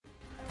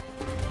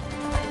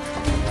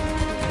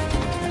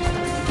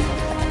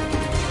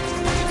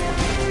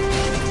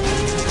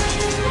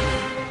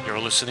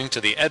listening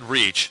to the Ed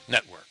Reach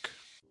Network.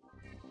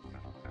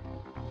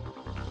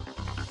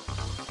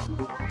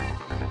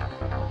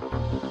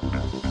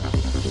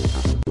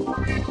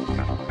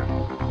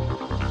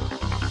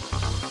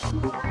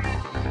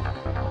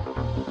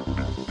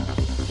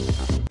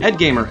 Ed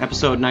Gamer,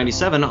 episode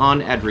 97 on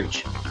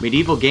EdReach,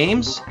 Medieval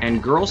Games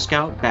and Girl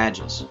Scout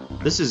Badges.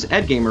 This is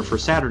Ed Gamer for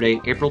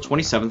Saturday, April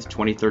 27th,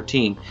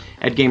 2013.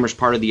 Ed Gamer's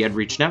part of the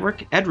EdReach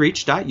network,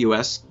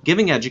 edreach.us,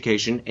 giving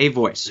education a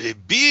voice. A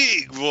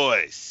big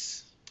voice!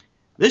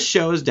 This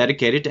show is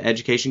dedicated to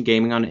education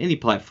gaming on any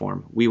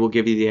platform. We will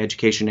give you the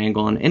education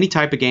angle on any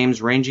type of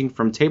games ranging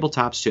from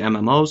tabletops to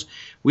MMOs.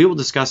 We will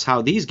discuss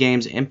how these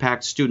games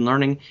impact student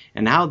learning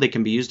and how they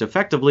can be used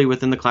effectively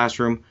within the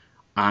classroom.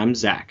 I'm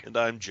Zach. And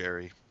I'm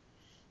Jerry.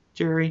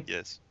 Jerry?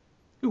 Yes.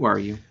 Who are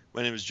you?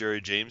 My name is Jerry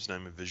James, and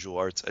I'm a visual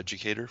arts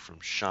educator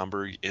from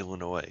Schaumburg,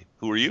 Illinois.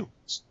 Who are you?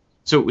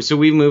 So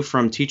we moved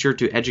from teacher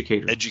to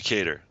educator.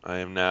 Educator. I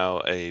am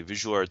now a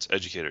visual arts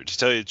educator. To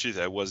tell you the truth,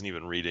 I wasn't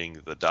even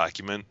reading the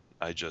document.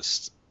 I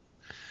just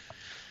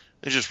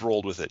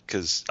rolled with it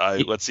because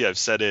I've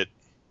said it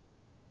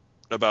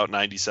about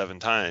 97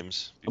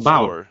 times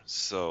before.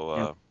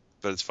 So,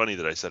 but it's funny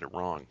that I said it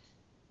wrong.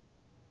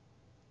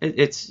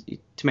 It's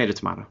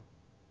tomato.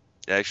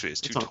 Actually, it's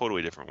two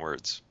totally different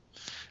words.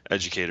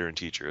 Educator and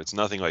teacher. It's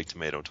nothing like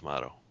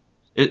tomato.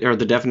 Are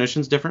the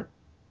definitions different?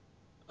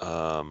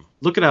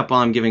 Look it up while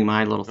I'm giving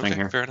my little thing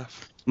here. Fair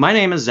enough. My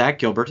name is Zach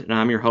Gilbert, and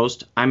I'm your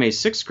host. I'm a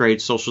 6th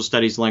grade social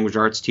studies language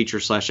arts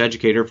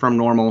teacher/educator from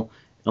Normal,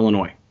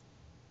 Illinois.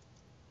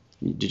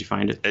 Did you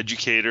find it?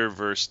 Educator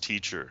versus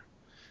teacher.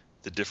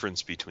 The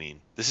difference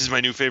between. This is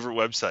my new favorite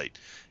website.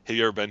 Have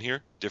you ever been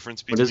here?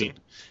 Difference between? What is it?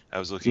 I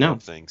was looking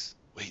up things.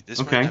 Wait, this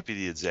might not be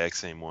the exact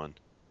same one.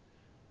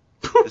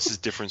 This is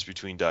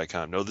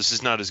differencebetween.com. No, this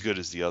is not as good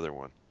as the other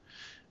one.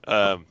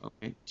 Okay.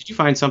 Did you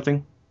find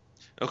something?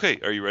 Okay,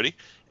 are you ready?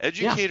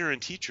 Educator and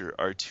teacher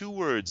are two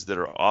words that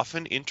are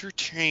often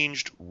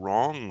interchanged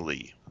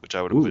wrongly, which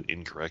I would have put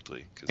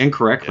incorrectly.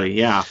 Incorrectly,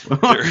 yeah.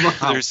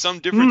 There's some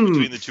difference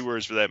between the two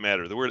words for that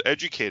matter. The word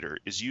educator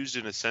is used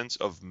in a sense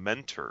of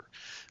mentor.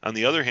 On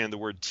the other hand, the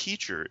word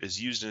teacher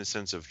is used in a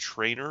sense of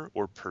trainer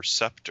or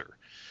preceptor.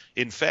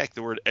 In fact,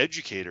 the word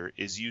educator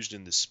is used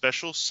in the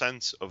special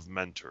sense of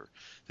mentor.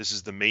 This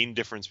is the main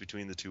difference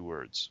between the two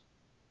words.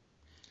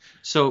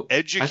 So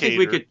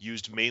educator,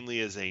 used mainly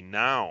as a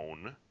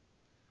noun,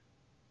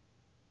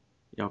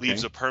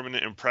 leaves a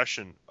permanent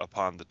impression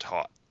upon the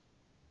taught.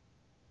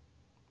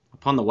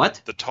 Upon the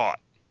what? The taught.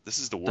 This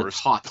is the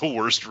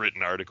worst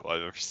written article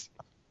I've ever seen.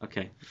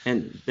 Okay,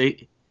 and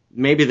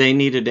maybe they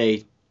needed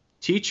a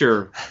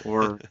teacher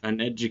or an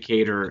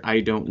educator.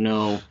 I don't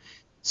know.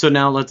 So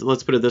now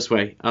let's put it this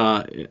way.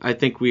 I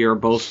think we are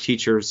both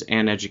teachers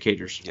and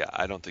educators. Yeah,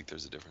 I don't think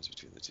there's a difference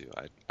between the two.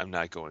 I'm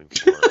not going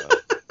for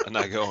I'm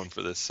not going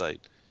for this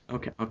site.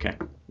 Okay.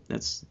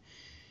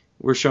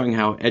 We're showing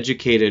how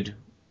educated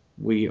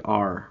we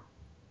are.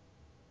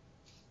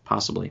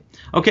 Possibly.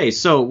 Okay,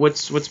 so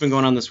what's been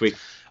going on this week?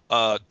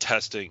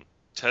 Testing,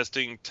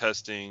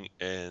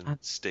 and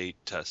state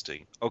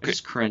testing. Okay.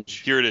 Just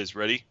cringe. Here it is.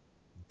 Ready?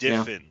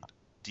 Diffen,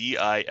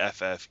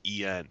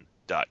 DIFFEN.com.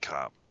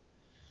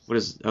 What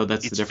is? Oh,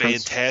 that's the difference.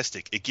 It's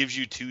fantastic. It gives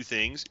you two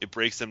things. It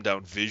breaks them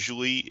down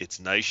visually. It's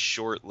nice,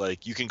 short.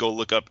 Like you can go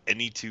look up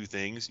any two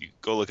things. You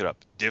go look it up.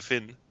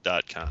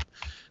 Diffen.com.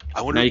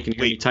 I wonder. Now you can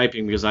hear me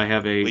typing because I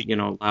have a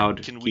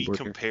loud. Can we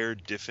compare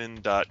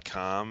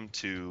Diffen.com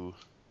to?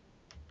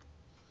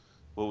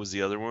 What was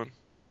the other one?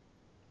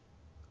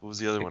 What was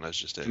the other one I was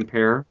just at?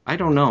 Compare? I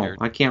don't know.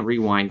 I can't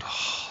rewind.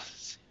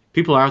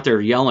 People are out there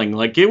yelling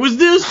like, "It was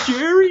this,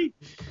 Jerry."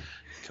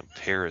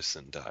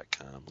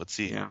 Comparison.com. Let's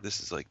see. Yeah. This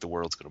is like the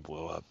world's going to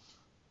blow up.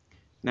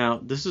 Now,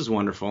 this is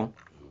wonderful.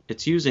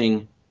 It's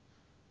using...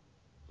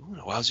 It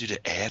allows you to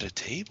add a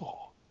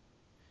table.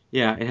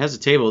 Yeah, it has a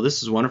table.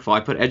 This is wonderful. I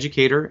put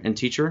educator and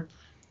teacher,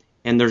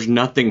 and there's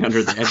nothing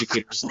under the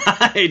educator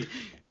side.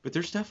 But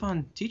there's stuff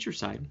on teacher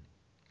side.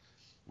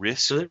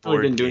 Risk so that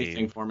really didn't do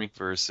anything for me.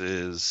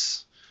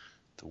 Versus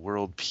the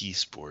World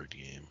Peace Board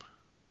game.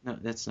 No,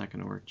 that's not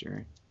going to work,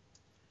 Jerry.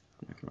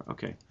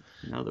 Okay.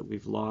 Now that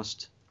we've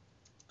lost...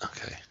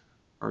 Okay.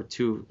 Our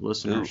two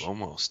listeners. Ooh,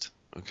 almost.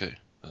 Okay.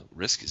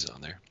 Risk is on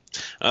there.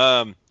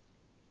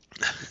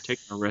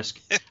 Taking a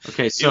risk.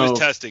 Okay, so it was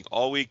testing,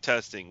 all week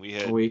testing. We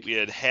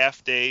had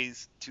half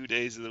days, 2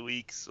 days of the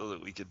week, so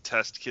that we could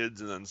test kids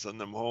and then send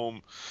them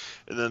home.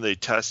 And then they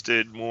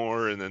tested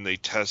more, and then they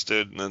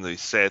tested, and then they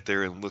sat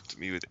there and looked at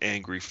me with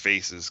angry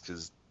faces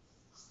because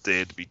they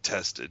had to be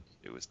tested.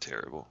 It was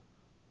terrible.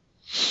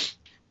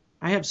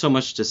 I have so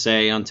much to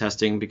say on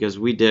testing because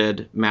we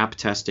did map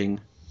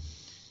testing,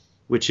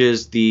 which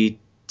is the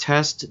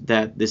test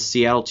that the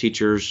Seattle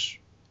teachers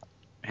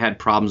had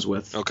problems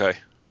with. Okay.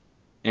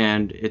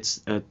 And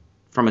it's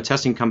from a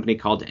testing company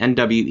called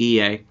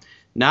NWEA,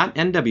 not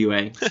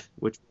NWA,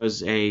 which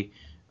was a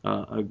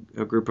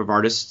group of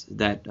artists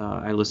that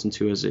I listened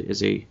to as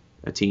a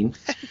teen.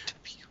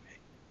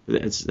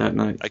 It's not.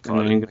 I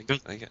got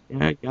it.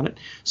 Yeah, I got it.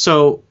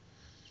 So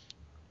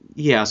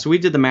we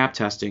did the map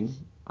testing,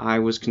 I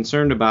was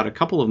concerned about a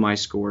couple of my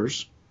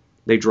scores.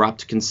 They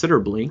dropped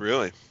considerably.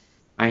 Really?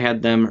 I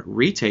had them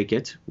retake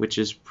it, which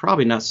is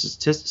probably not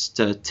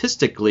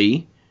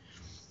statistically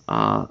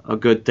a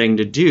good thing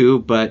to do,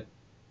 but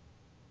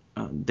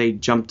they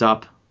jumped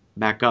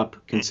back up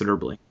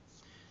considerably.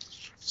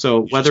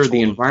 So whether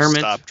the environment...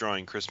 Stop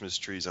drawing Christmas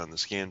trees on the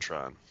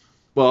Scantron.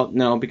 Well,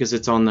 no, because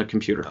it's on the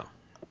computer. Oh.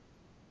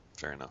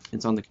 Fair enough.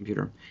 It's on the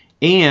computer.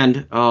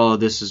 And,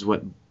 this is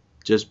what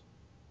just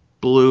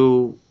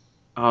blew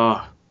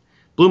my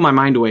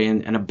mind away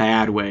in a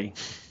bad way.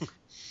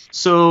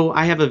 So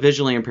I have a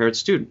visually impaired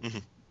student. Mm-hmm.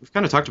 We've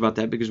kind of talked about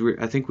that because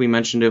I think we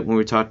mentioned it when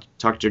we talked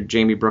to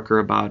Jamie Brooker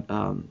about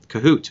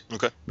Kahoot.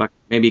 Okay. About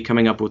maybe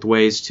coming up with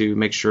ways to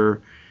make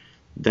sure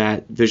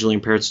that visually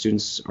impaired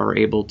students are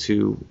able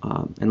to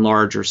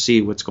enlarge or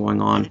see what's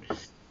going on.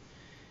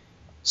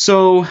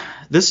 So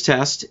this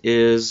test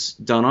is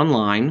done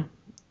online.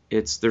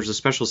 There's a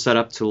special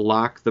setup to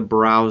lock the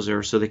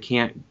browser so they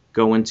can't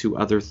go into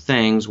other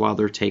things while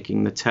they're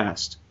taking the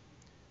test,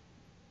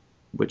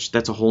 which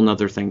that's a whole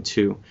nother thing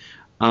too.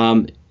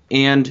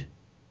 And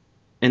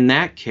in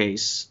that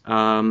case,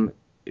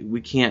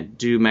 we can't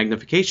do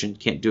magnification,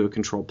 can't do a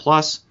Control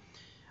Plus.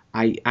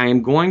 I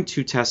am going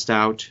to test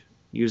out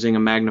using a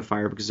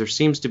magnifier because there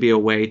seems to be a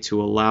way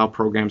to allow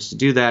programs to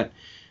do that,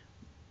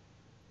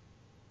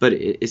 but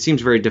it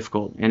seems very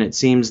difficult, and it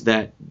seems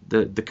that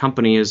the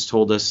company has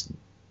told us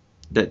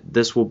that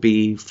this will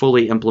be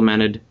fully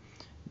implemented.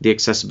 The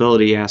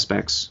accessibility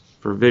aspects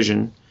for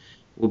vision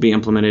will be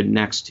implemented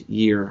next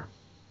year.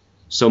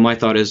 So my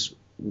thought is,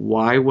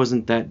 why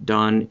wasn't that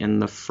done in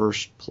the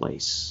first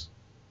place?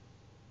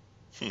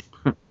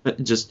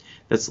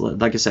 That's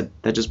like I said,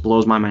 that just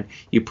blows my mind.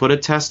 You put a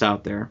test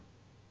out there,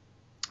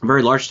 a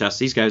very large test.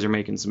 These guys are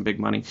making some big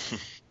money,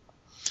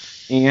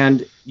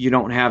 and you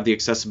don't have the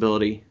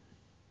accessibility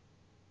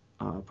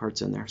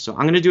parts in there. So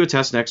I'm going to do a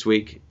test next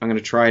week. I'm going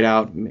to try it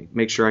out,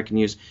 make sure I can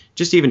use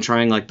just even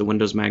trying like the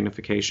Windows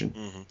magnification.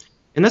 Mm-hmm.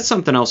 And that's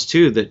something else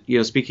too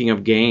that, speaking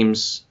of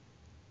games,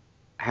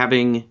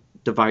 having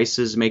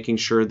devices, making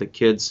sure that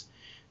kids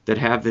that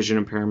have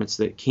vision impairments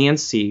that can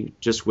see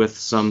just with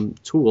some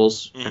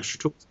tools, extra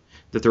tools,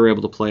 that they're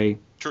able to play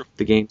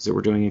the games that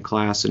we're doing in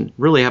class, and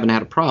really haven't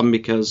had a problem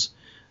because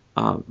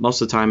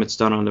most of the time it's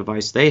done on a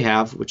device they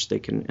have, which they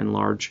can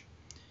enlarge.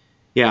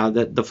 Yeah,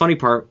 the funny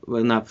part,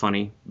 well, not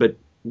funny, but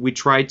we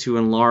tried to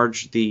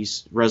enlarge the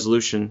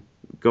resolution,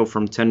 go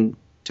from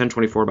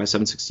 1024 by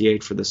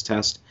 768 for this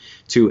test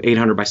to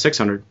 800 by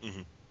 600.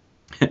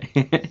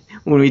 Mm-hmm.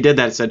 When we did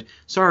that, it said,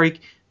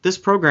 sorry, this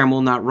program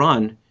will not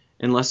run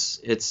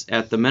unless it's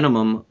at the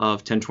minimum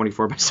of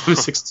 1024 by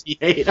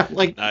 768. I'm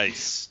like,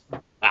 nice.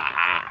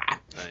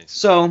 Nice.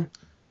 So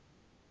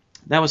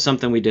that was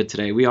something we did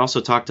today. We also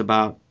talked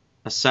about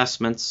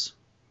assessments.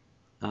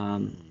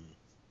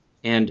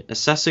 And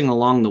assessing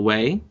along the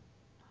way,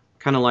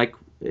 kind of like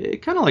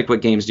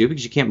what games do,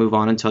 because you can't move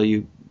on until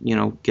you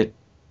get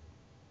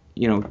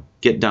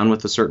done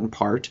with a certain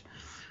part.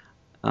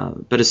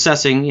 But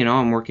assessing,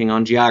 I'm working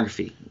on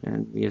geography,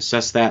 and we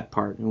assess that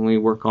part, and we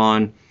work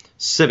on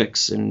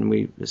civics, and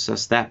we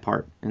assess that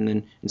part, and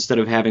then instead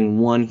of having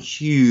one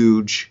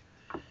huge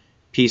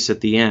piece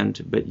at the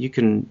end, but you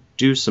can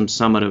do some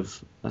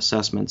summative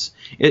assessments.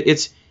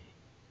 It's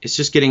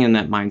just getting in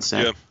that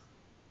mindset. Yeah.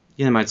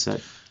 Get in the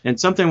mindset. And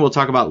something we'll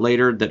talk about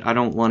later that I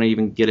don't want to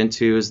even get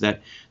into is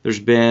that there's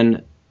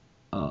been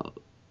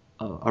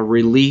a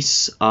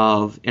release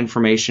of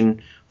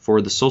information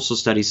for the social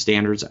studies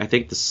standards. I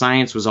think the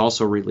science was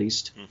also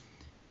released,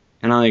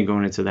 and I ain't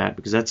going into that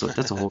because that's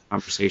a whole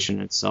conversation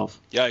in itself.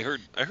 Yeah, I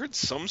heard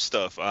some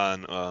stuff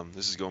on.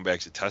 This is going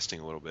back to testing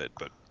a little bit,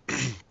 but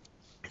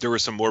there were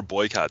some more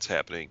boycotts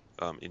happening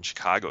in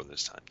Chicago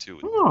this time too.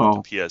 With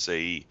the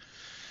PSAE.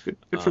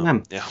 Good for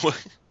them. Yeah.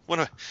 One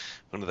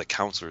of the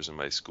counselors in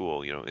my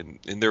school, and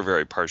they're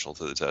very partial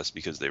to the test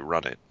because they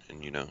run it,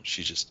 and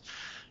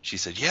she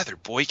said, yeah, they're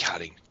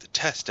boycotting the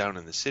test down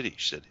in the city.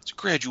 She said it's a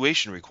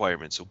graduation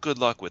requirement, so good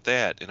luck with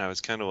that. And I was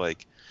kind of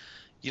like,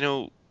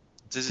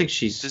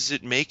 does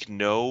it make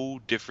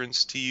no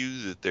difference to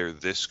you that they're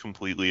this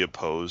completely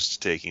opposed to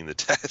taking the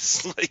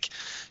test? Like,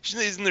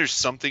 isn't there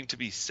something to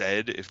be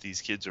said if these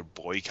kids are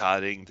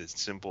boycotting the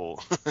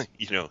simple,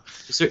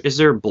 Is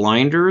there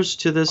blinders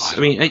to this?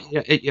 I mean,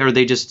 are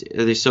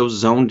they so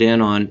zoned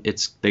in on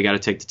they got to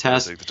take the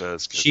test? Take the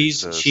test.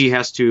 She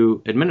has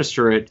to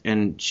administer it,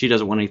 and she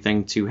doesn't want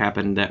anything to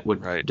happen that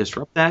would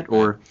disrupt that.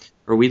 Or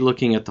are we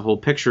looking at the whole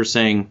picture,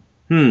 saying,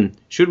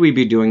 should we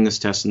be doing this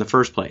test in the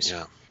first place?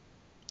 Yeah.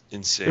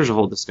 Insane. There's a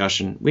whole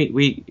discussion.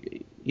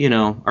 We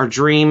our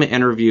dream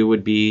interview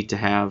would be to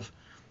have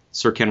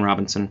Sir Ken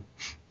Robinson.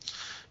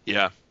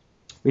 Yeah.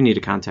 We need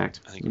a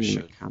contact. I think we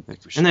should.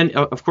 And then,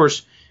 of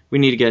course, we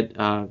need to get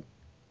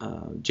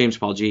James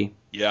Paul G.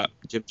 Yeah.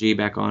 Jim G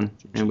back on,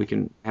 and we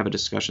can have a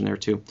discussion there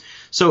too.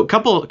 So a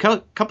couple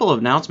of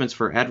announcements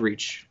for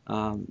EdReach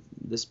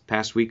this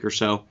past week or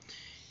so.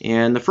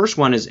 And the first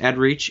one is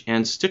EdReach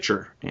and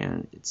Stitcher.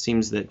 And it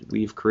seems that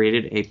we've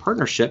created a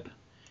partnership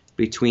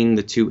between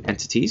the two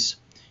entities,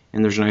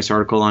 and there's a nice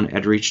article on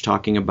EdReach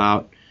talking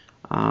about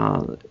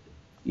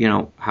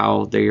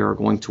how they are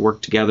going to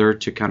work together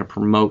to kind of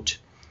promote.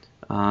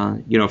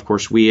 Of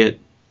course, we at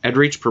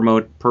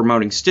EdReach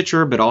promoting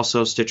Stitcher, but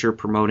also Stitcher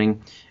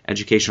promoting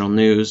educational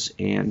news.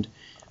 And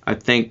I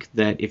think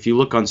that if you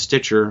look on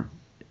Stitcher,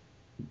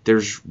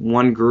 there's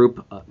one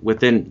group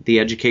within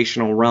the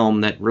educational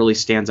realm that really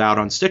stands out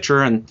on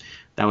Stitcher, and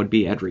that would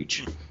be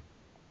EdReach.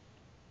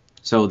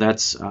 So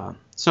that's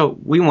so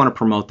we want to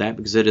promote that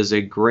because it is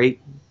a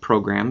great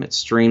program. It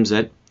streams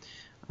it.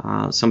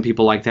 Some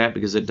people like that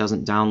because it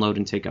doesn't download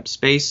and take up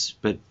space,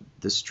 but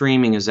the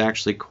streaming is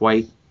actually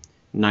quite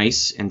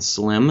nice and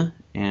slim,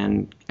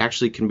 and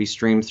actually can be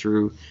streamed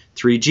through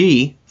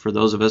 3G for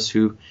those of us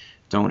who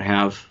don't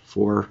have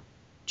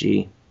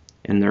 4G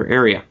in their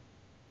area.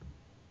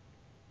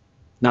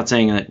 Not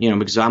saying that,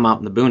 because I'm out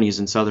in the boonies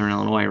in southern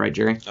Illinois, right,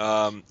 Jerry?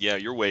 Yeah,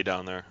 you're way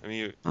down there. I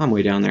mean, I'm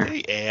way down there.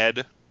 Did they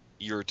add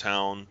your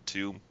town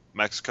to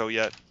Mexico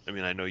yet? I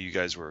mean, I know you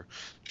guys were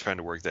trying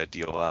to work that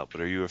deal out,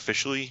 but are you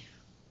officially?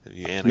 Have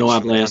you annexed No the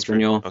habla country?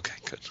 español. Okay,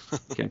 good.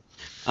 Okay.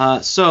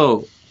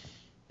 So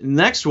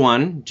next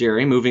one,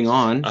 Jerry, moving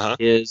on,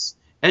 is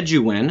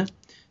EduWin.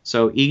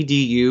 So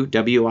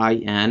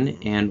EduWin,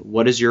 and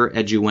what is your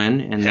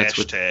EduWin? And that's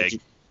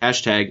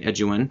hashtag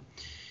EduWin.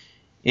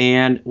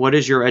 And what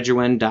is your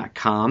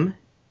eduwin.com?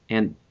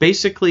 And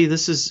basically,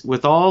 this is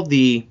with all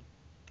the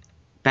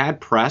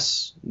bad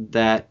press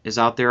that is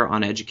out there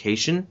on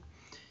education.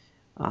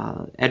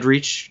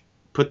 EdReach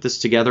put this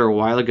together a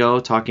while ago,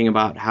 talking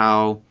about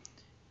how,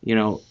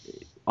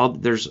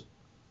 there's a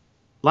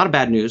lot of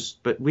bad news,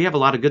 but we have a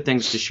lot of good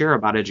things to share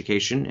about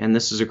education, and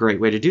this is a great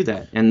way to do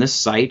that. And this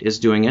site is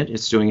doing it.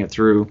 It's doing it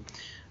through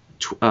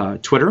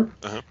Twitter.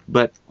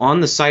 But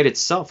on the site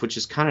itself, which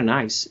is kind of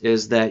nice,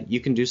 is that you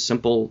can do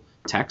simple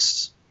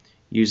texts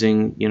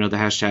using, the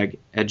hashtag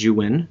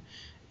EduWin,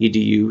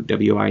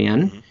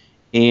 EduWin.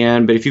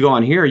 But if you go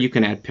on here, you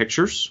can add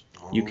pictures,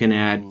 you can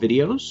add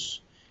videos,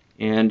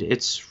 and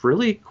it's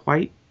really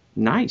quite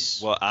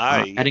nice. Well,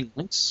 adding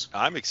links.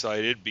 I'm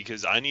excited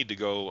because I need to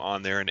go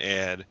on there and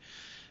add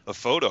a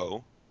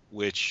photo,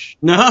 which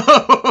no,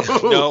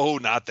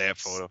 not that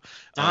photo.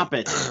 Stop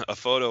it. A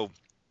photo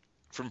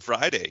from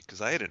Friday because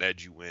I had an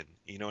EduWin,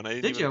 and I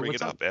didn't even bring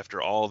it up after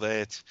all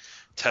that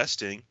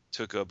testing.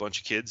 Took a bunch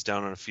of kids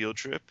down on a field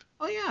trip.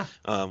 Oh yeah.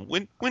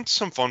 Went to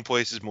some fun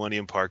places,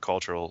 Millennium Park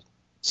Cultural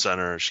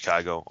Center,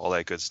 Chicago, all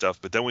that good stuff.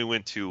 But then we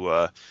went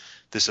to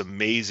this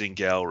amazing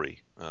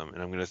gallery, and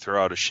I'm going to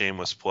throw out a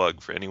shameless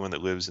plug for anyone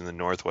that lives in the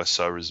northwest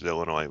suburbs of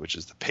Illinois, which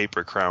is the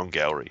Paper Crown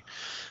Gallery.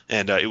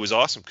 And it was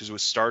awesome because it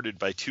was started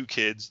by two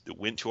kids that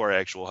went to our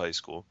actual high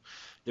school.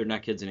 They're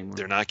not kids anymore.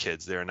 They're not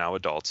kids. They are now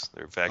adults.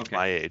 They're, in fact,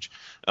 my age.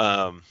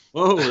 Whoa,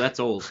 that's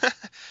old.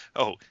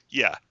 Oh,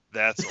 yeah,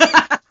 that's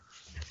old.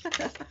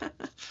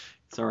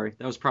 Sorry,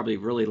 that was probably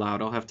really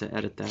loud. I'll have to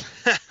edit that.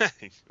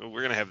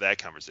 We're going to have that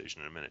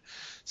conversation in a minute.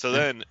 So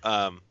then,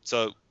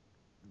 so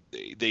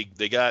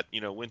they got,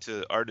 went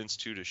to Art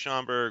Institute of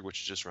Schaumburg,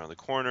 which is just around the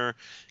corner,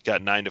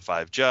 got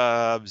 9-to-5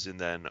 jobs, and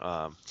then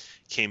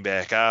came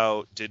back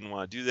out, didn't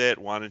want to do that,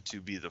 wanted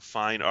to be the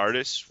fine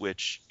artist,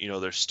 which,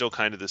 there's still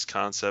kind of this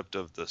concept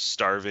of the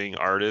starving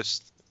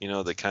artist,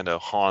 that kind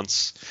of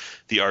haunts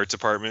the art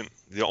department.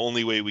 The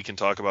only way we can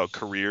talk about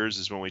careers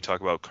is when we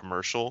talk about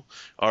commercial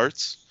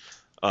arts.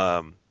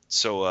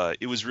 So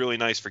it was really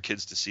nice for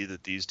kids to see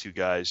that these two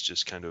guys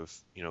just kind of,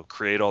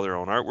 create all their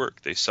own artwork.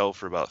 They sell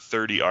for about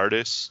 30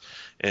 artists,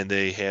 and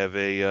they have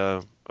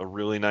a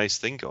really nice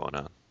thing going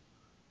on.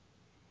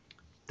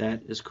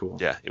 That is cool.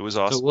 Yeah, it was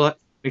awesome. So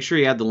make sure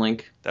you add the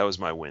link. That was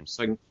my win.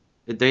 So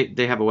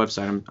they have a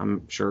website,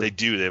 I'm sure. They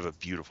do. They have a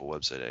beautiful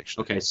website,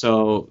 actually. Okay,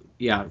 so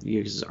yeah,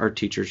 you as art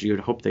teachers, you'd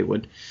hope they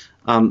would.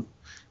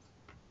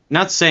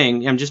 Not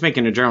saying, I'm just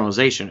making a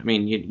generalization. I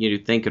mean,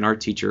 you'd think an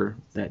art teacher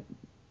that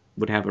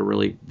would have a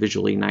really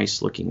visually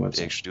nice looking website.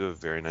 They actually do have a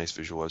very nice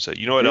visual website.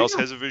 You know what else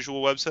has a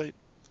visual website?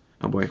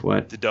 Oh boy,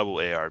 what? The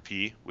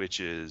AARP, which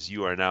is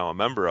you are now a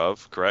member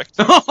of, correct?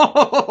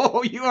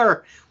 Oh, you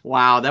are!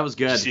 Wow, that was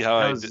good. Did you see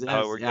how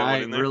it worked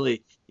out in there?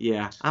 Really,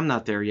 yeah. I'm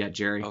not there yet,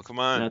 Jerry. Oh, come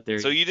on. Not there.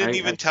 So you didn't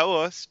even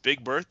tell us.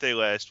 Big birthday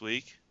last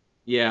week.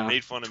 Yeah.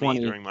 Made fun of 20,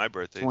 me during my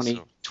birthday. 20.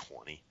 So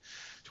 20.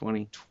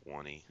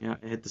 20. Yeah,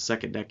 it hit the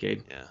second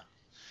decade. Yeah.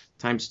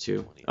 Times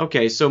 2. 20.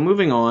 Okay, so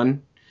moving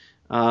on.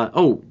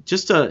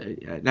 Just an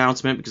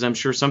announcement, because I'm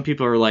sure some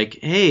people are like,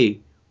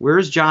 hey,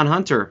 where's John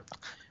Hunter?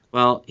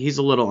 Well, he's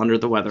a little under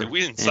the weather.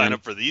 We didn't sign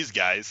up for these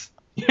guys.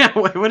 Yeah,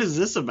 what is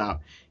this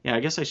about? Yeah,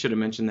 I guess I should have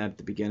mentioned that at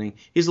the beginning.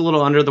 He's a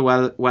little under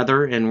the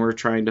weather, and we're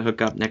trying to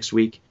hook up next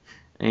week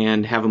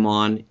and have him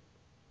on.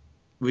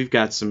 I've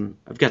got some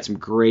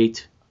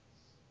great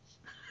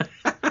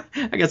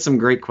I got some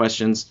great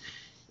questions,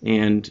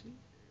 and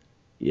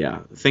yeah,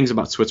 things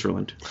about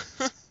Switzerland.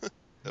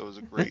 That was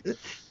great.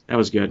 That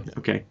was good.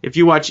 Okay, if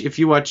you watch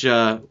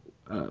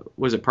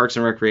was it Parks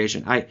and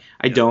Recreation? I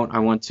don't. I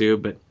want to,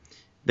 but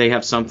they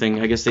have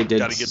something. I guess they did.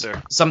 Gotta get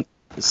there.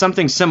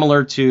 Something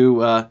similar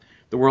to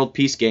the World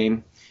Peace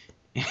Game.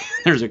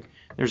 There's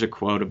a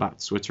quote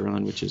about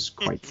Switzerland, which is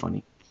quite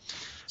funny.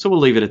 So we'll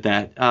leave it at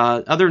that.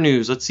 Other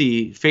news, let's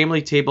see,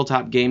 Family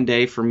Tabletop Game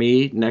Day for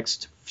me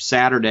next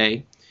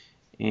Saturday.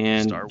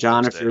 And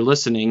John, if you're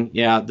listening,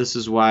 this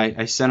is why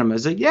I sent him. I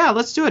said,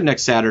 let's do it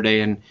next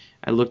Saturday. And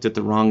I looked at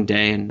the wrong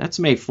day, and that's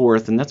May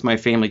 4th, and that's my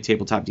Family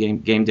Tabletop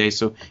Game Day.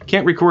 So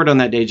can't record on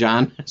that day,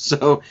 John.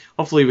 So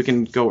hopefully we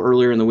can go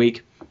earlier in the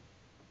week.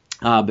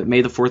 But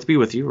May the 4th be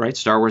with you, right?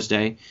 Star Wars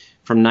Day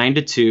from 9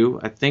 to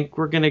 2. I think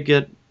we're going to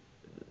get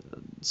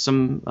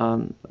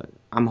some,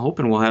 I'm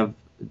hoping we'll have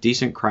a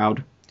decent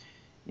crowd.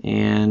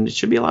 And it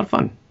should be a lot of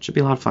fun.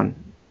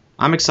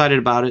 I'm excited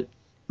about it.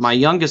 My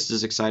youngest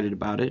is excited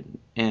about it,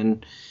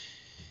 and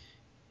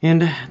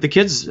the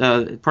kids,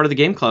 part of the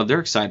game club, they're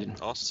excited.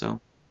 Awesome. So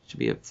it should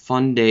be a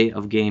fun day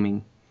of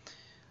gaming.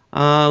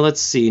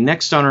 Let's see.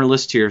 Next on our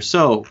list here.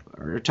 So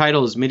our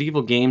title is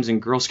Medieval Games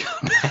and Girl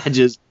Scout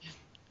Badges.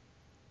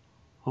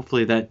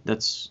 Hopefully that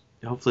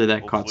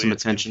caught some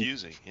attention.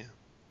 Confusing, yeah.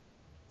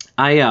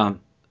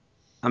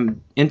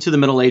 I'm into the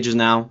Middle Ages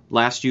now.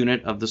 Last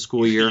unit of the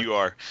school year. You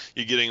are.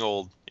 You're getting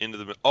old.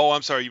 Oh,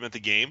 I'm sorry. You meant the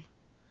game?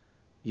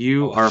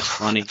 You are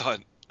funny. I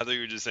thought you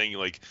were just saying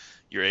like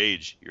your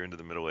age. You're into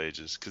the Middle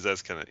Ages because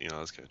that's kind of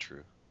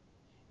true.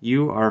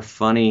 You are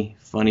funny.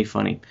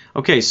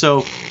 Okay,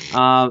 so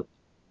So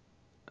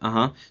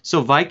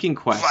Viking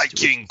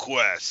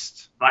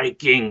Quest.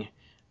 Viking.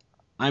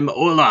 I'm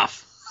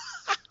Olaf.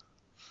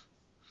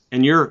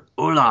 And you're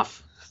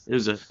Olaf. I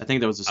think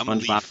that was a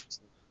SpongeBob.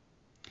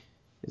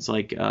 It's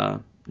like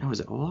was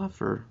it Olaf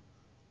or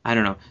I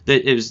don't know.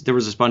 There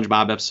was a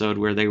SpongeBob episode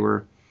where they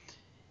were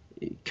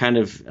kind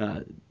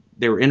of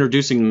they were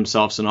introducing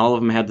themselves, and all of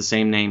them had the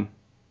same name.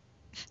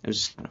 It was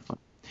just kind of fun.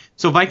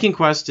 So Viking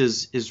Quest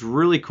is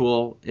really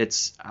cool.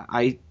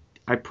 I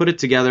put it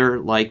together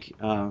like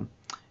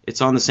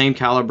it's on the same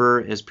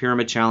caliber as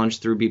Pyramid Challenge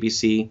through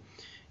BBC.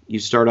 You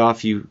start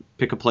off, you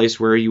pick a place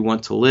where you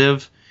want to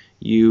live.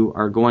 You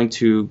are going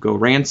to go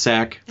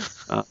ransack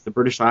the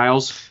British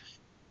Isles,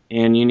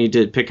 and you need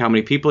to pick how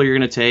many people you're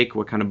going to take,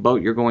 what kind of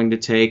boat you're going to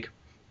take,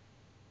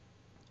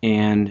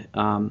 and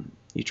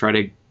you try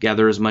to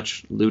gather as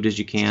much loot as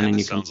you can, and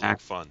you come back. Like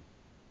fun.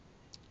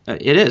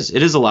 It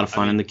is a lot of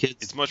fun, and the kids.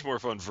 It's much more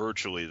fun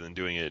virtually than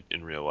doing it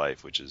in real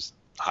life, which is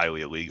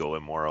highly illegal,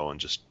 immoral, and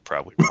just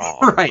probably wrong.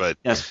 Right. But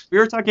yes, we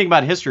were talking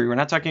about history. We're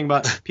not talking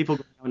about people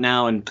going out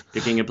now and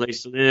picking a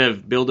place to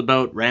live, build a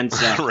boat,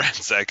 ransack.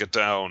 Ransack a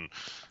town.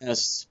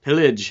 Yes,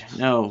 pillage.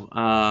 No,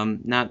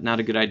 not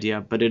a good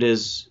idea. But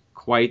it's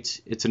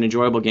an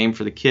enjoyable game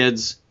for the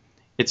kids.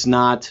 It's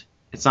not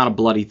a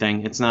bloody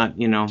thing. It's not,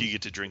 Do you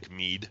get to drink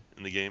mead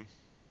in the game?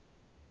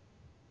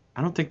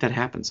 I don't think that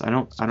happens. I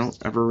don't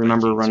ever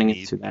remember running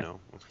into that. No.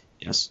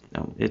 Yes,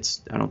 no,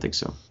 I don't think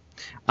so.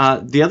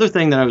 The other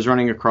thing that I was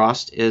running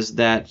across is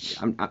that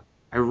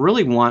I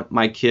really want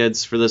my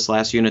kids for this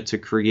last unit to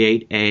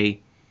create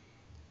a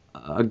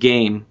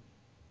game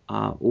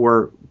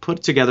or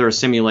put together a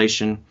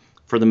simulation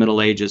for the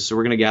Middle Ages. So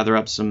we're going to gather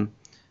up some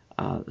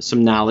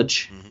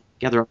knowledge,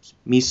 gather up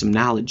some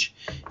knowledge,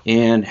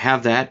 and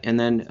have that. And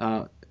then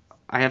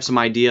I have some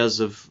ideas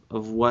of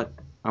what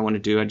I want to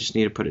do. I just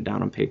need to put it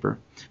down on paper.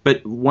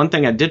 But one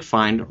thing I did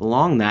find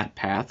along that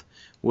path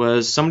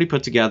was somebody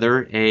put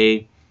together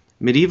a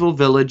medieval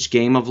village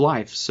game of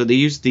life. So they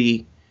used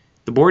the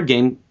board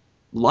game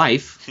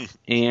Life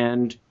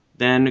and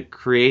then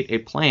create a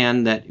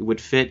plan that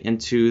would fit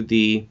into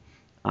the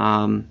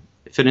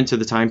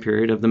time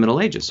period of the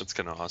Middle Ages. That's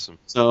kind of awesome.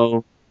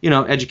 So,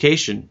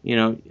 education,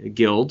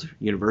 guild,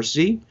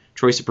 university,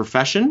 choice of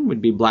profession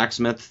would be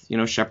blacksmith,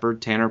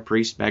 shepherd, tanner,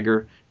 priest,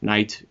 beggar,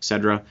 knight,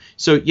 etc.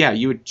 So, yeah,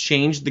 you would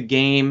change the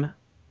game,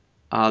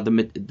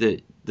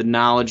 the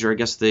knowledge, or I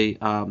guess the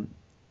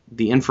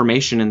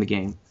information in the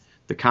game,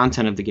 the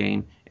content of the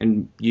game,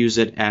 and use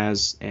it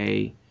as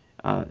a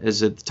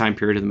time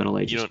period of the Middle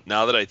Ages.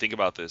 Now that I think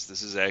about this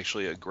is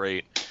actually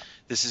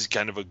this is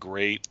kind of a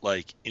great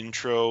like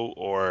intro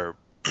or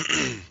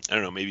I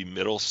don't know, maybe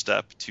middle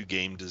step to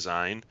game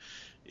design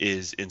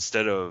is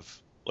instead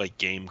of like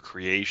game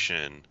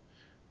creation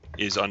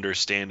is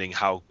understanding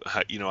how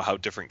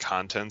different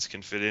contents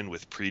can fit in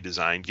with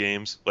pre-designed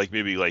games. Like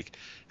maybe like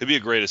it'd be a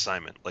great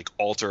assignment, like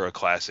alter a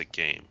classic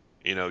game,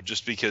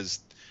 just because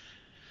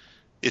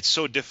it's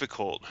so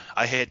difficult.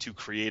 I had to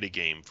create a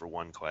game for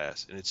one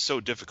class, and it's so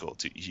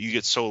difficult. You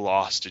get so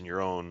lost in your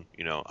own,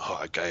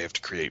 I have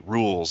to create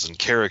rules and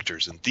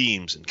characters and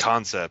themes and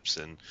concepts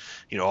and,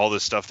 all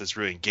this stuff that's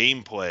really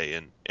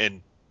gameplay.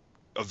 And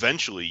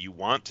eventually you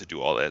want to do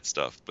all that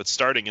stuff. But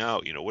starting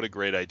out, what a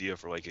great idea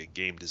for like a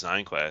game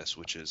design class,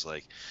 which is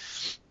like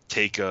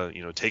take a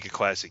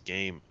classic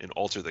game and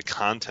alter the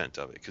content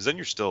of it. Because then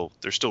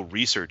they're still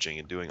researching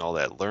and doing all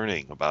that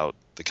learning about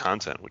the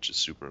content, which is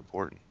super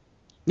important.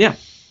 Yeah,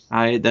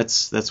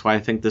 that's why I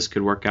think this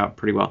could work out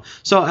pretty well.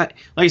 So, like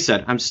I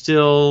said, I'm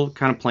still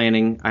kind of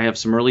planning. I have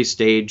some early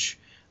stage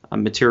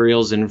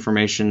materials and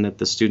information that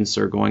the students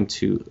are going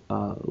to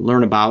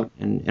learn about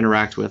and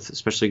interact with,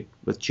 especially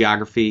with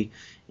geography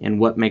and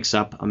what makes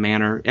up a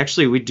manor.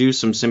 Actually, we do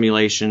some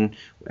simulation,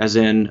 as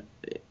in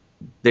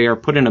they are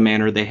put in a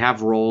manor. They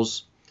have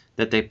roles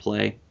that they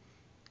play,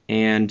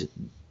 and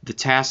the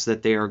tasks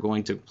that they are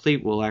going to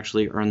complete will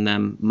actually earn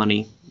them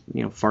money,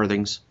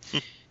 farthings.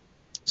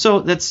 So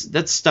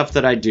that's stuff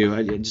that I do.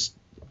 I just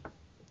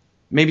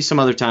maybe some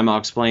other time I'll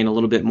explain a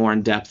little bit more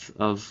in depth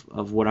of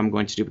what I'm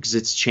going to do, because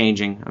it's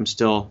changing.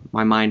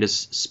 My mind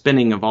is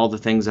spinning of all the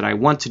things that I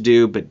want to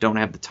do but don't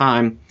have the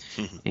time.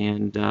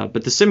 And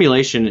but the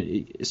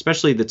simulation,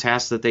 especially the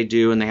tasks that they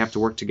do, and they have to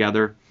work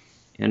together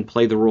and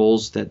play the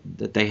roles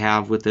that they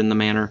have within the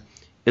manor,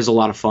 is a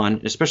lot of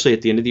fun, especially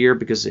at the end of the year,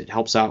 because it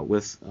helps out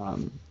with,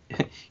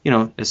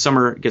 as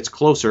summer gets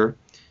closer,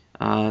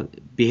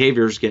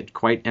 behaviors get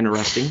quite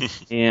interesting,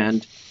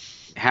 and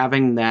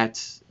having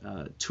that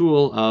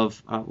tool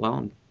of,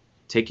 I'm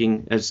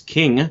taking, as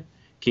King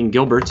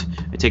Gilbert,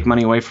 I take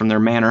money away from their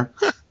manor,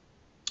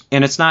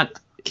 and it's not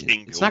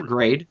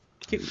great.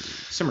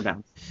 Simmer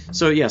down.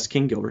 So yes,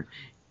 King Gilbert.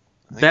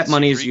 That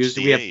money is used.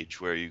 The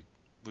age where you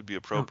would be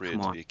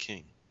appropriate to be a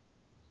king.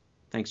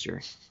 Thanks,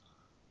 Jerry.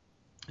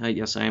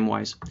 Yes, I am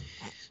wise.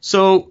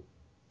 So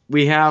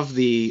we have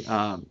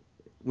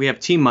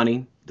team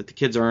money that the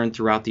kids earn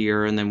throughout the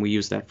year, and then we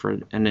use that for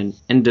an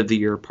end of the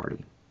year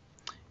party,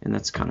 and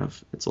it's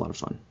a lot of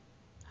fun.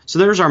 So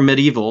there's our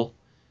medieval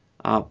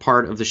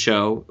part of the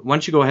show. Why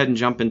don't you go ahead and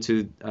jump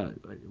into?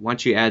 Why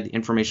don't you add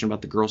information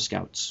about the Girl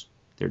Scouts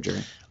there,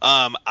 Jerry?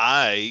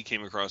 I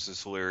came across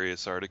this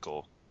hilarious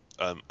article.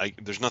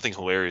 There's nothing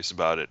hilarious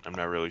about it. I'm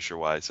not really sure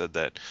why I said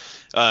that.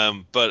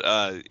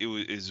 But it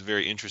was a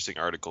very interesting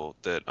article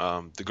that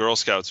the Girl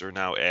Scouts are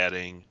now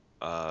adding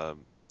a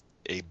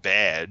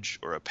badge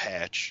or a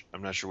patch.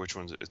 I'm not sure which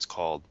one it's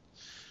called.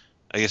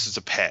 I guess it's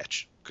a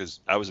patch,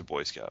 because I was a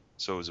Boy Scout,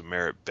 so it was a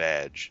merit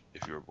badge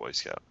if you were a Boy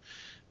Scout.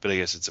 But I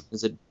guess it's a...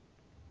 Is it...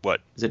 What?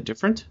 Is it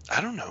different?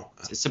 I don't know.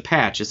 It's a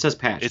patch. It says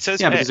patch. It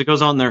says patch. Because it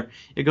goes on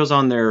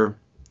their...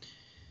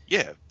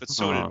 Yeah, but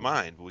so did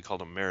mine, but we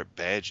called them merit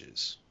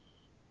badges.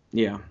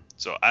 Yeah.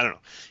 So I don't know.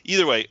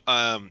 Either way,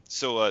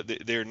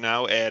 they're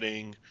now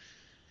adding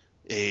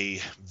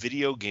a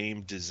video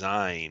game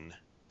design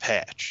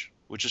patch,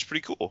 which is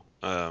pretty cool.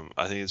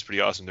 I think it's pretty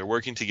awesome. They're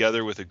working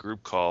together with a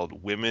group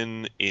called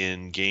Women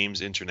in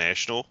Games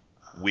International,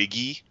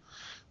 WIGI,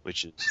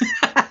 which is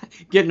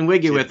getting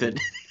wiggy with it.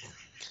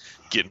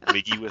 Getting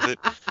wiggy with it.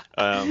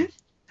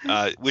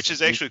 Which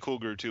is actually a cool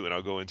group too, and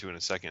I'll go into in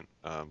a second,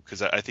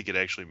 because I think it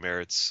actually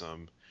merits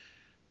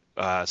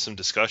some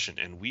discussion,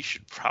 and we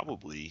should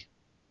probably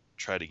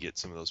try to get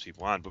some of those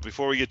people on. But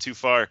before we get too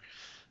far,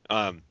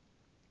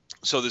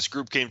 so this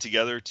group came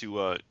together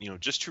to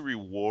just to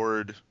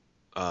reward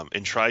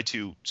and try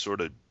to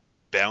sort of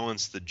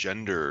balance the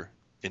gender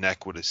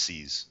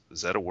inequities.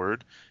 Is that a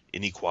word?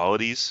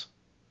 Inequalities?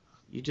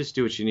 You just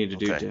do what you need to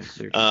do, okay.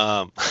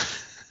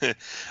 Dick.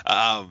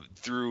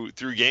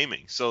 Through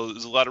gaming. So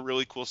there's a lot of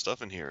really cool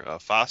stuff in here.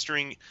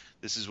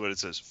 This is what it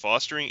says: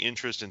 fostering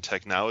interest in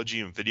technology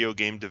and video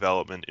game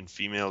development in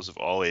females of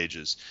all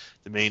ages,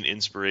 the main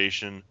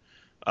inspiration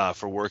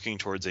for working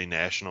towards a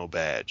national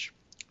badge,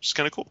 which is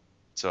kind of cool.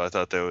 So I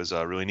thought that was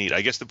really neat.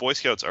 I guess the Boy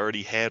Scouts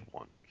already had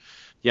one.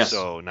 Yes.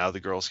 So now the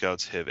Girl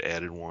Scouts have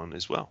added one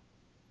as well.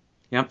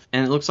 Yep,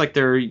 and it looks like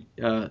they're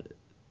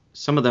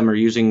some of them are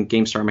using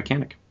GameStar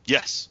Mechanic.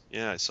 Yes.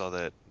 Yeah, I saw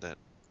that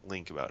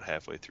link about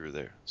halfway through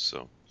there.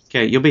 So.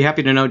 Okay, you'll be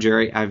happy to know,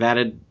 Jerry,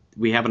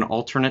 we have an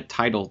alternate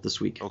title this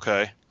week.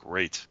 Okay,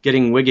 great.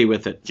 Getting wiggy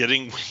with it.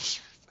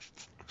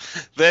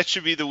 That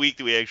should be the week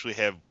that we actually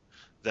have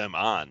them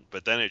on,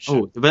 but then it should.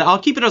 Oh, but I'll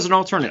keep it as an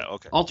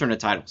alternate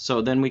title,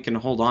 so then we can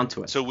hold on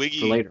to it. So WIGI,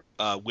 for later.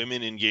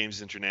 Women in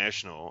Games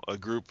International, a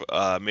group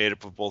made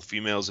up of both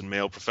females and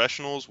male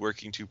professionals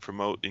working to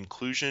promote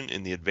inclusion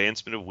in the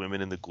advancement of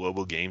women in the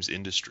global games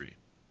industry.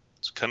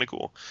 It's kind of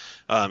cool.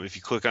 If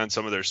you click on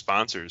some of their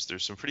sponsors,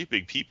 there's some pretty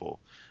big people.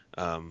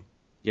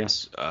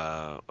 Yes.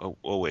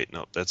 Wait,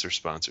 no, that's their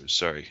sponsors.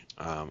 Sorry.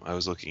 I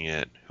was looking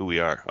at who we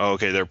are. Oh,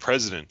 okay, their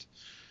president.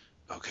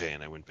 Okay,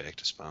 and I went back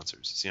to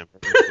sponsors. See, I'm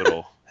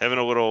having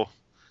a little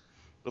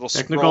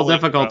technical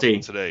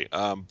difficulty today.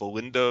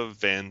 Belinda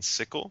Van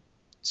Sickle.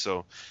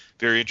 So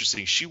very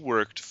interesting. She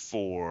worked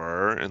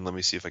for, and let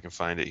me see if I can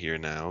find it here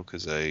now,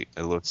 because I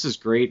looked. This is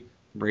great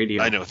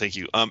radio. I know, thank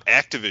you.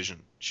 Activision.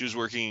 She was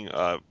working,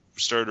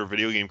 started her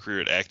video game career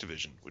at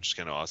Activision, which is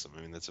kind of awesome.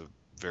 I mean, that's a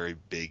very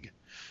big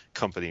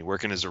company.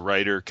 Working as a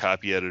writer,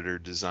 copy editor,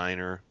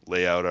 designer,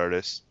 layout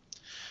artist.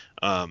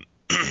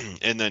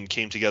 And then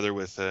came together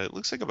with, it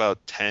looks like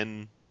about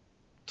 10,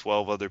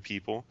 12 other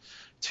people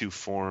to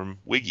form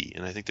WIGI.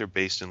 And I think they're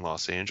based in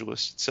Los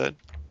Angeles, it said,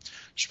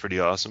 which is pretty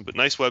awesome. But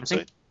nice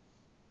website.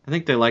 I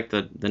think they like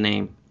the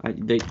name.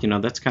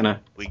 That's kind of,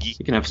 WIGI.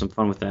 You can have some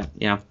fun with that.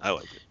 Yeah. I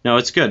like it. No,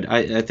 it's good.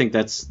 I think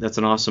that's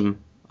an awesome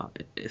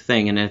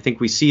thing. And I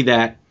think we see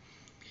that,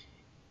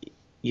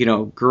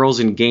 girls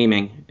in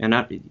gaming.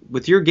 And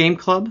with your game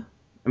club,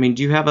 I mean,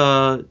 do you have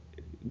a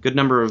good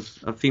number of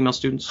female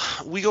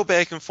students? We go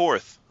back and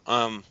forth.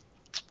 I'm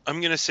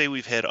going to say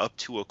we've had up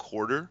to a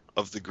quarter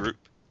of the group,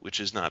 which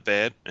is not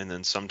bad. And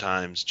then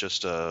sometimes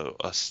just a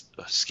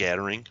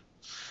scattering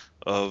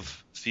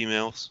of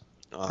females.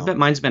 I bet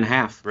mine's been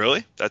half.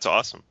 Really? That's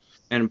awesome.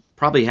 and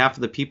probably half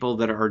of the people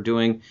that are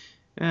doing,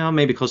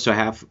 maybe close to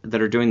half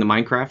that are doing the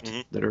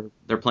Minecraft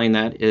they're playing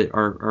that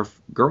are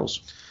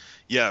girls.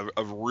 Yeah,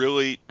 I've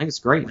really, I think it's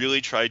great.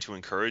 really tried to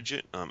encourage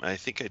it. I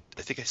think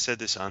I said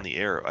this on the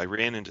air. I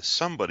ran into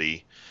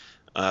somebody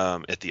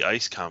at the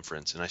ICE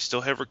conference, and I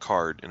still have her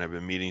card, and I've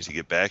been meaning to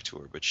get back to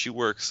her. But she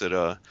works at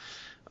a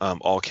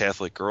all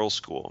Catholic girls'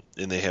 school,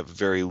 and they have a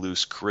very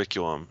loose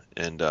curriculum,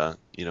 and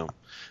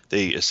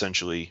they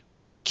essentially,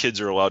 kids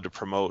are allowed to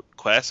promote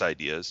class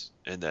ideas,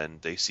 and then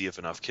they see if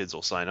enough kids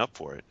will sign up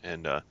for it.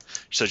 And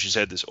she said she's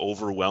had this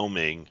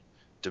overwhelming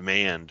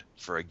demand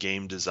for a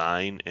game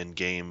design and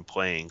game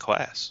playing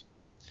class,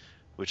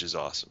 which is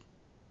awesome.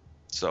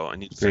 So I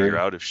need to figure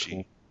out if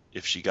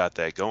she got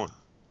that going.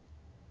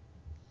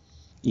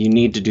 You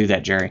need to do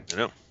that, Jerry. I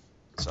know.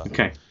 So.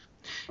 Okay.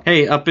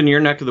 Hey, up in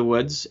your neck of the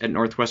woods at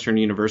Northwestern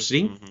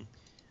University,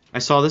 I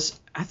saw this.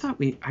 I thought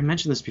I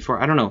mentioned this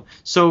before. I don't know.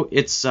 So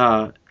it's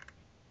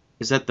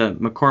is that the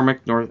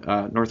McCormick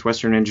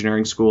Northwestern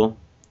Engineering School?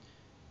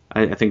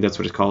 I think that's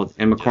what it's called,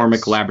 and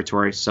McCormick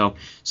Laboratory. So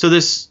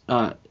this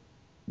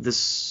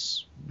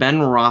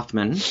Ben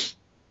Rothman.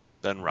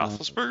 Ben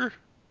Roethlisberger?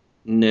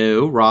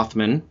 No,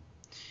 Rothman.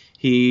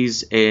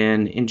 He's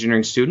an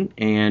engineering student,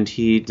 and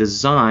he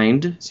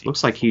designed.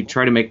 Looks like he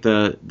tried to make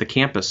the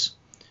campus,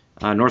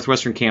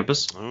 Northwestern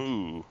campus.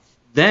 Ooh.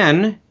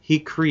 Then he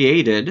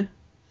created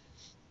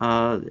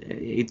a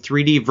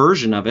 3D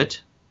version of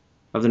it,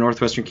 of the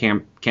Northwestern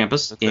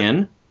campus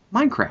in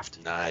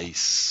Minecraft.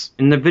 Nice.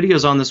 And the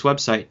video's on this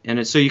website, and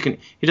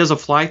he does a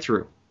fly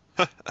through.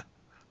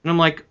 And I'm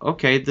like,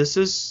 okay, this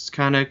is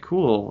kind of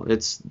cool.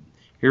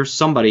 Here's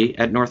somebody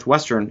at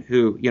Northwestern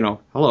who,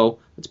 hello,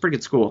 it's a pretty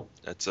good school.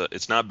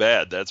 It's not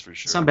bad, that's for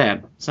sure.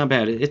 It's not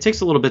bad. It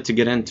takes a little bit to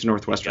get into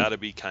Northwestern. Got to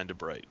be kind of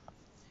bright.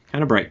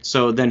 Kind of bright.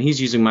 So then he's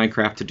using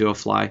Minecraft to do a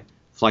fly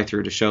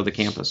through to show the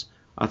campus.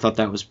 I thought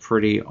that was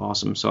pretty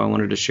awesome, so I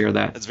wanted to share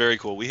that. That's very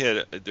cool. We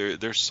had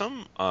there's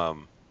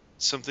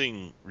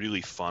something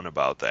really fun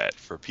about that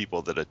for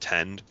people that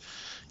attend.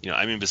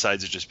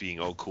 Besides it just being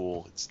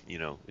cool, it's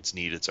it's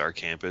neat, it's our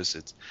campus.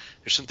 There's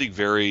something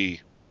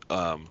very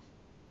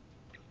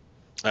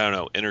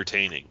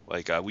entertaining.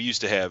 Like we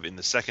used to have in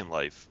the Second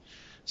Life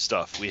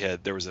stuff.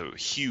 There was a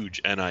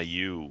huge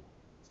NIU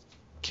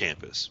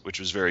campus, which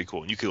was very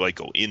cool. And you could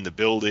go in the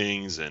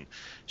buildings, and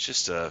it's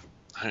just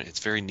it's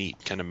very neat.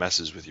 Kind of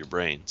messes with your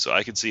brain. So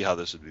I could see how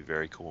this would be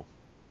very cool.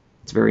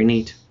 It's very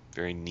neat.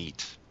 Very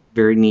neat.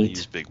 Very neat. I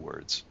use big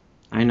words.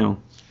 I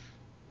know.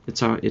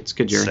 It's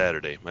good, Jerry.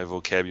 Saturday. My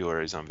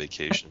vocabulary's on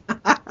vacation.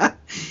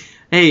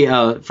 Hey,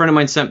 a friend of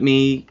mine sent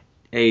me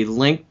a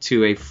link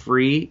to a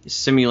free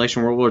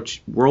simulation,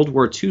 World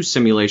War II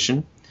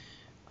simulation.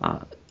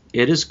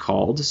 It is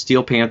called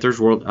Steel Panthers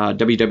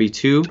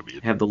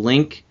WW2. I have the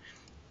link.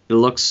 It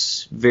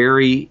looks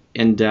very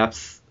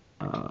in-depth.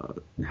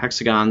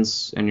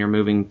 Hexagons, and you're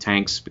moving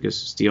tanks because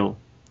Steel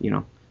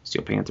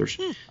Panthers.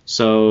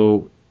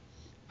 So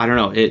I don't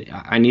know.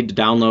 I need to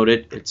download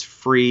it. It's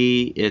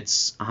free.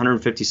 It's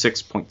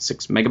 156.6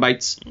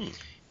 megabytes.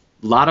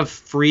 A lot of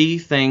free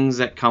things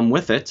that come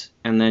with it,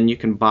 and then you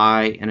can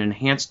buy an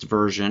enhanced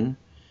version,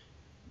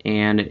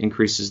 and it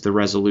increases the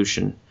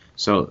resolution.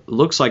 So it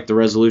looks like the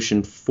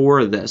resolution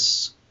for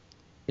this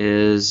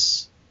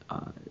is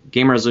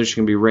game resolution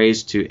can be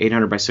raised to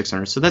 800 by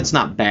 600. So that's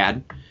not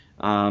bad.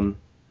 I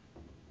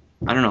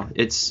don't know.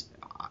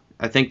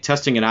 I think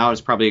testing it out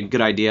is probably a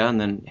good idea. And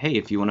then, hey,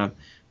 if you want to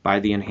buy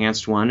the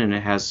enhanced one, and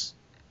it has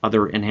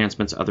other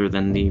enhancements other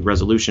than the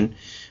resolution,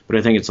 but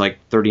I think it's like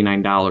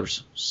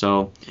 $39.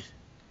 So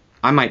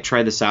I might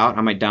try this out.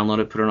 I might download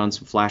it, put it on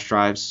some flash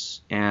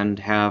drives, and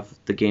have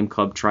the game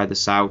club try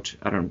this out.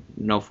 I don't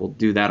know if we'll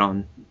do that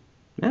on.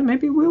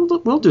 Maybe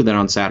we'll do that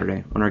on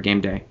Saturday on our game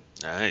day.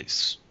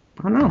 Nice.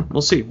 I don't know.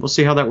 We'll see. We'll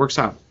see how that works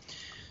out.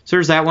 So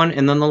there's that one,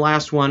 and then the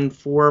last one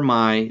for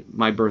my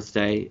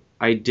birthday,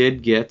 I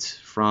did get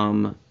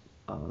from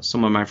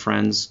some of my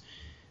friends.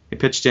 They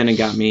pitched in and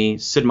got me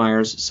Sid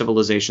Meier's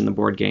Civilization, the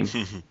board game.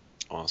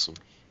 Awesome.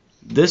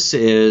 This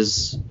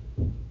is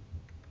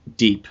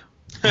deep.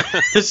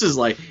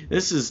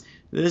 This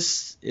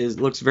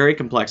looks very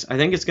complex. I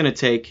think it's going to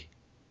take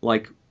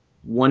like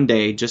one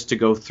day just to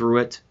go through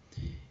it.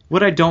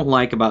 What I don't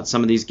like about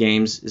some of these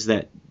games is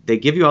that they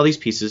give you all these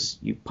pieces,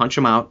 you punch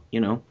them out,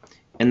 and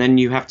then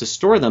you have to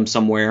store them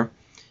somewhere,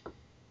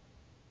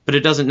 but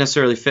it doesn't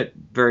necessarily fit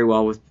very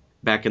well with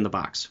back in the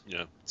box.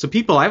 Yeah. So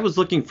I was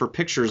looking for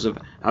pictures of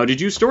how did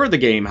you store the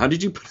game? How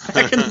did you put it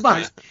back in the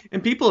box?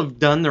 And people have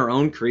done their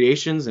own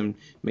creations and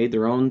made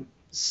their own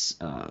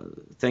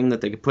thing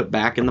that they could put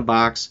back in the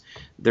box.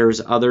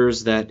 There's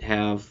others that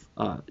have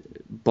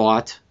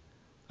bought,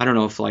 I don't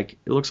know if it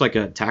looks like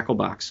a tackle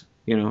box,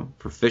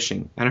 for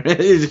fishing. I don't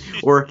know.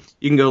 Or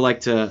you can go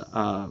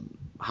to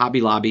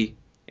Hobby Lobby,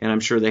 and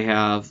I'm sure they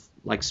have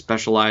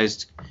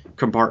specialized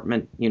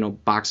compartment,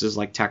 boxes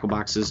like tackle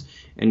boxes,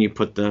 and you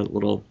put the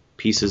little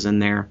pieces in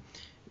there.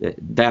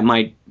 That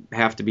might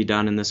have to be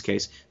done in this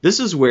case.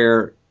 This is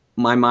where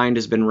my mind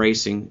has been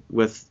racing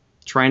with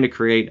trying to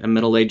create a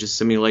Middle Ages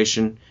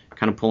simulation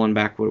kind of pulling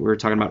back what we were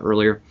talking about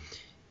earlier.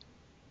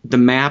 The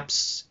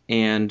maps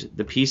and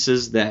the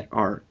pieces that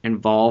are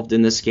involved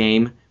in this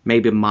game,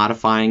 maybe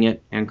modifying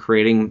it and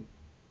creating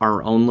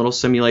our own little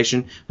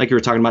simulation. Like you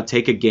were talking about,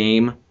 take a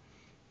game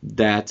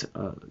that,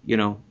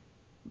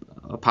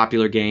 a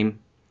popular game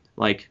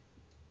like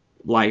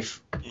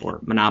Life or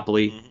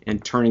Monopoly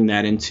and turning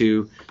that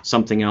into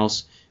something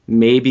else.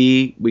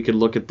 Maybe we could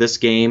look at this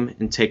game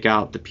and take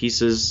out the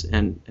pieces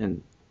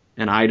and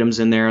items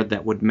in there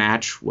that would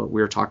match what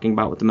we were talking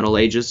about with the Middle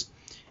Ages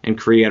and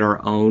create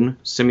our own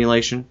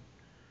simulation.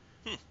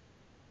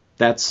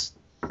 That's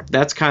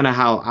kind of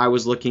how I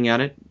was looking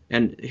at it.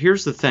 And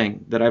here's the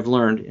thing that I've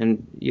learned,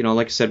 and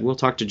like I said, we'll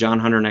talk to John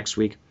Hunter next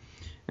week.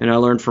 And I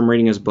learned from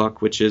reading his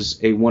book, which is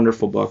a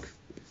wonderful book.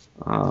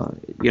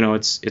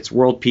 It's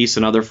World Peace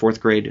and Other Fourth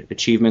Grade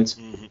Achievements.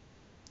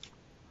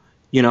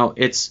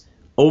 It's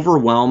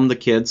overwhelm the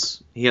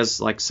kids. He has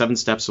like 7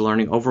 steps to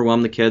learning.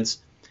 Overwhelm the kids.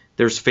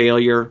 There's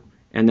failure,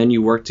 and then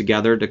you work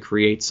together to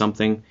create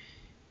something.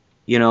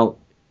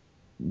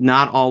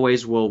 Not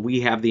always will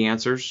we have the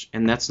answers,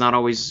 and that's not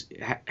always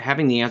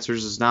having the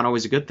answers is not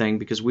always a good thing,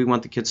 because we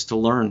want the kids to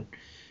learn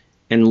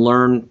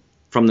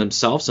from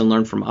themselves and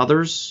learn from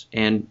others,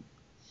 and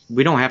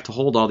we don't have to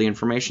hold all the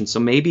information. So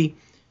maybe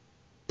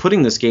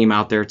putting this game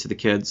out there to the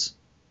kids,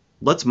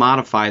 let's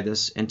modify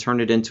this and turn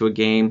it into a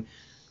game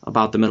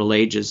about the Middle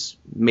Ages.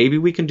 Maybe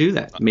we can do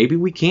that. Maybe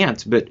we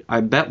can't, but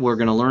I bet we're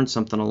going to learn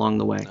something along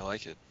the way. I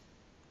like it.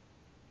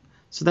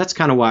 So that's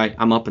kind of why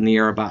I'm up in the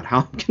air about how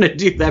I'm going to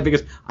do that,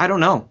 because I don't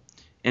know.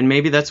 And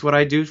maybe that's what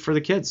I do for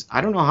the kids.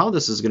 I don't know how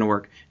this is going to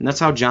work. And that's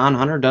how John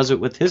Hunter does it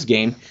with his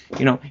game.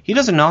 He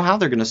doesn't know how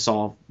they're going to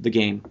solve the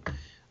game.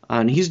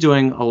 And he's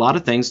doing a lot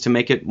of things to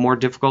make it more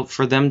difficult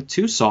for them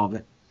to solve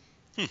it.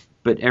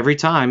 But every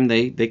time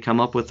they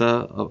come up with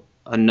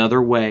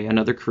another way,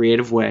 another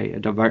creative way, a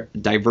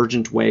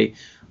divergent way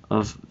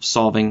of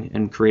solving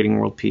and creating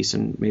world peace.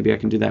 And maybe I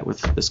can do that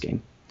with this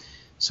game.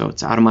 So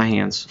it's out of my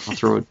hands. I'll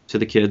throw it to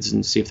the kids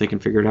and see if they can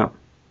figure it out.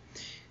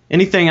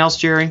 Anything else,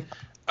 Jerry?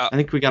 I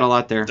think we got a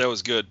lot there. That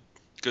was good.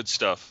 Good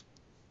stuff.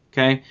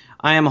 Okay.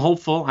 I am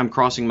hopeful. I'm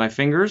crossing my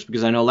fingers,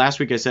 because I know last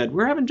week I said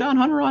we're having John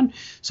Hunter on.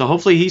 So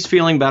hopefully he's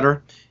feeling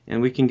better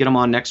and we can get him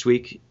on next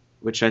week,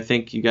 which I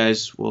think you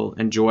guys will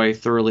enjoy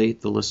thoroughly,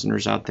 the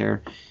listeners out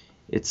there.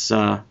 He's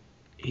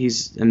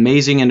an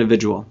amazing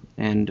individual,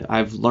 and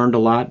I've learned a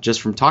lot just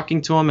from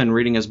talking to him and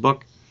reading his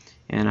book.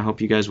 And I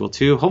hope you guys will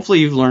too.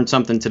 Hopefully you've learned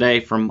something today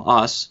from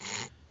us.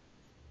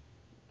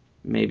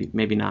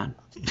 Maybe not.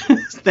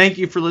 Thank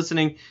you for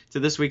listening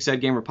to this week's Ed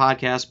Gamer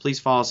podcast. Please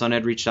follow us on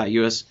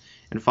edreach.us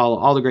and follow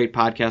all the great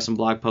podcasts and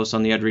blog posts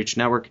on the EdReach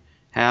Network.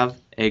 Have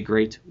a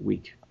great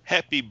week.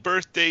 Happy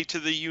birthday to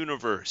the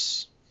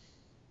universe.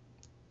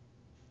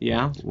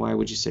 Yeah? Why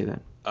would you say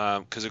that?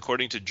 Because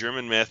according to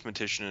German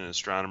mathematician and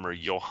astronomer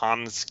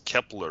Johannes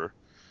Kepler.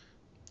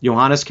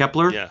 Johannes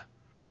Kepler? Yeah.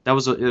 It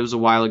was a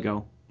while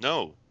ago.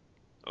 No.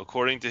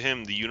 According to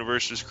him, the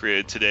universe was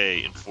created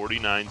today in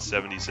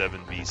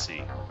 4977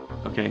 BC.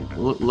 Okay,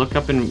 look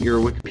up in your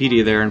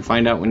Wikipedia there and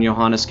find out when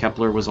Johannes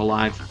Kepler was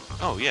alive.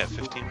 Oh, yeah,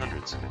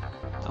 1500s.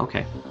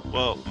 Okay.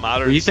 Well,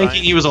 modern Were you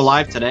thinking he was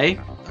alive today?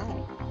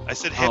 No. I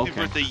said happy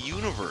birthday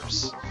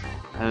universe.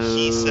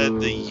 He said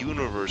the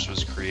universe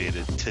was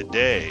created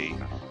today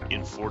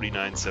in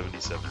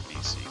 4977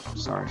 BC.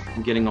 Sorry,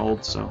 I'm getting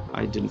old, so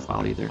I didn't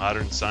follow you there.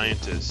 Modern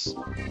scientists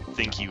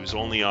think he was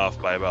only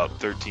off by about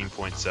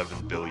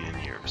 13.7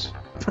 billion years,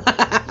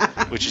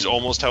 which is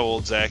almost how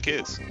old Zach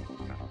is.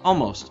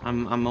 Almost.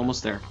 I'm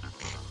almost there.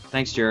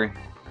 Thanks, Jerry.